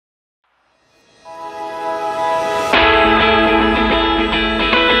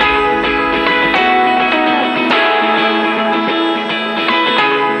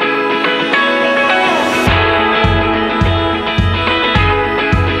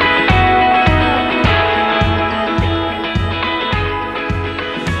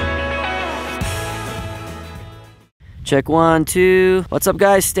Check 1, 2. What's up,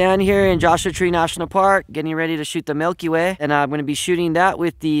 guys? Stan here in Joshua Tree National Park, getting ready to shoot the Milky Way. And I'm going to be shooting that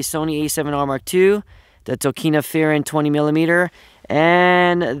with the Sony a7R Mark II, the Tokina Firen 20mm,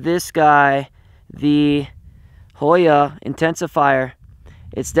 and this guy, the Hoya Intensifier.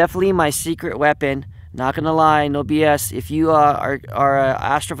 It's definitely my secret weapon. Not gonna lie, no BS. If you are an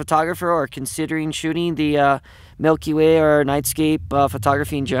astrophotographer or considering shooting the Milky Way or nightscape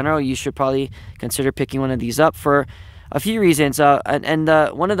photography in general, you should probably consider picking one of these up for a few reasons.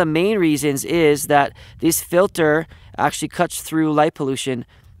 One of the main reasons is that this filter actually cuts through light pollution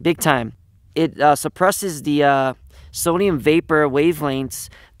big time. It suppresses the sodium vapor wavelengths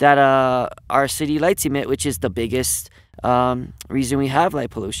that our city lights emit, which is the biggest reason we have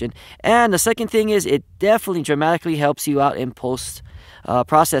light pollution. And the second thing is it definitely dramatically helps you out in post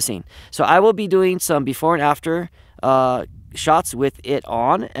processing. So I will be doing some before and after shots with it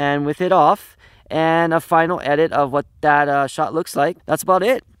on and with it off, and a final edit of what that shot looks like. That's about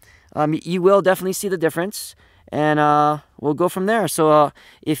it. You will definitely see the difference, and we'll go from there. So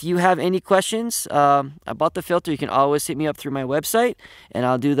if you have any questions about the filter, you can always hit me up through my website, and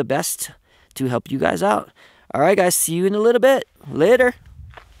I'll do the best to help you guys out. All right, guys, see you in a little bit. Later.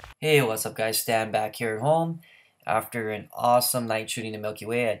 Hey, what's up, guys? Stan back here at home after an awesome night shooting the Milky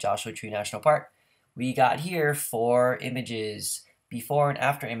Way at Joshua Tree National Park. We got here 4 images, before and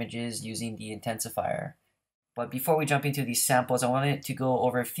after images using the intensifier. But before we jump into these samples, I wanted to go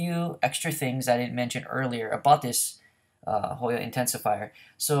over a few extra things I didn't mention earlier about this Hoya intensifier.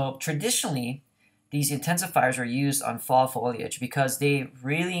 So traditionally, these intensifiers are used on fall foliage because they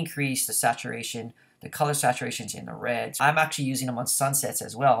really increase the saturation, the color saturations in the reds. I'm actually using them on sunsets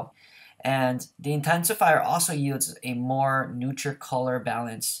as well. And the intensifier also yields a more neutral color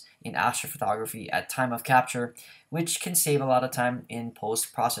balance in astrophotography at time of capture, which can save a lot of time in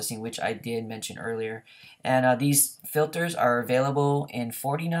post-processing, which I did mention earlier. And these filters are available in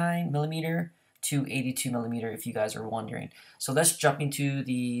 49mm to 82mm if you guys are wondering. So let's jump into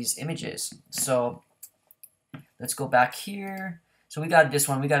these images. So let's go back here. So we got this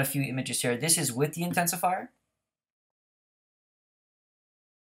one. We got a few images here. This is with the intensifier.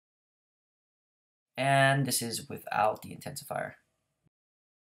 And this is without the intensifier.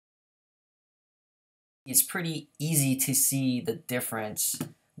 It's pretty easy to see the difference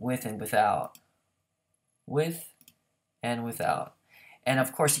with and without. With and without. And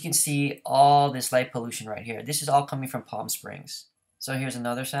of course you can see all this light pollution right here. This is all coming from Palm Springs. So here's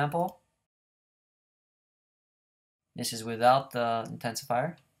another sample. This is without the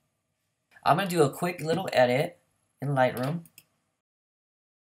intensifier. I'm going to do a quick little edit in Lightroom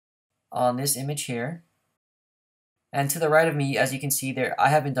on this image here. And to the right of me, as you can see there, I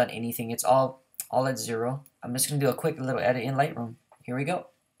haven't done anything. It's all at 0. I'm just going to do a quick little edit in Lightroom. Here we go.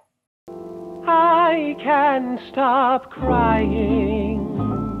 I can't stop crying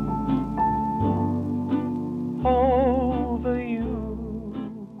over you.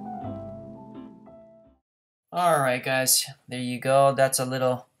 Alright guys, there you go. That's a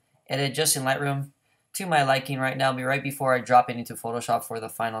little edit just in Lightroom to my liking right now. Be right before I drop it into Photoshop for the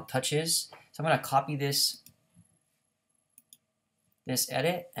final touches. So I'm going to copy this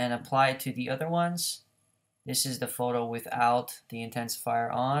edit and apply it to the other ones. This is the photo without the intensifier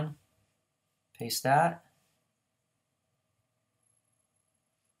on. Paste that.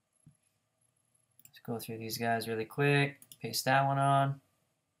 Let's go through these guys really quick. Paste that one on.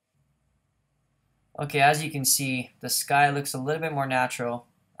 Okay, as you can see, the sky looks a little bit more natural.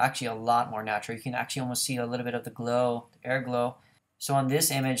 Actually, a lot more natural. You can actually almost see a little bit of the glow, the air glow. So on this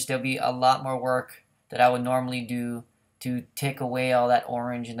image, there'll be a lot more work that I would normally do to take away all that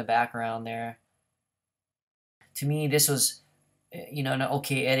orange in the background there. To me, this was, an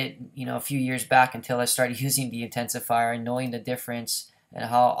okay edit, a few years back until I started using the intensifier and knowing the difference and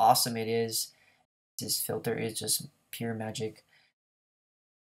how awesome it is. This filter is just pure magic.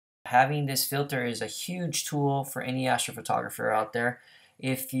 Having this filter is a huge tool for any astrophotographer out there.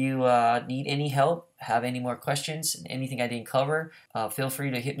 If you need any help, have any more questions, anything I didn't cover, feel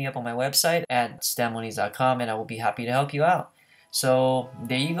free to hit me up on my website at stanmoniz.com and I will be happy to help you out. So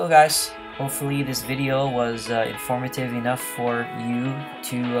there you go, guys. Hopefully this video was informative enough for you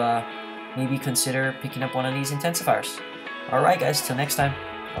to maybe consider picking up one of these intensifiers. Alright guys, till next time,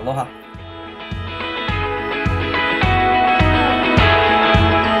 aloha.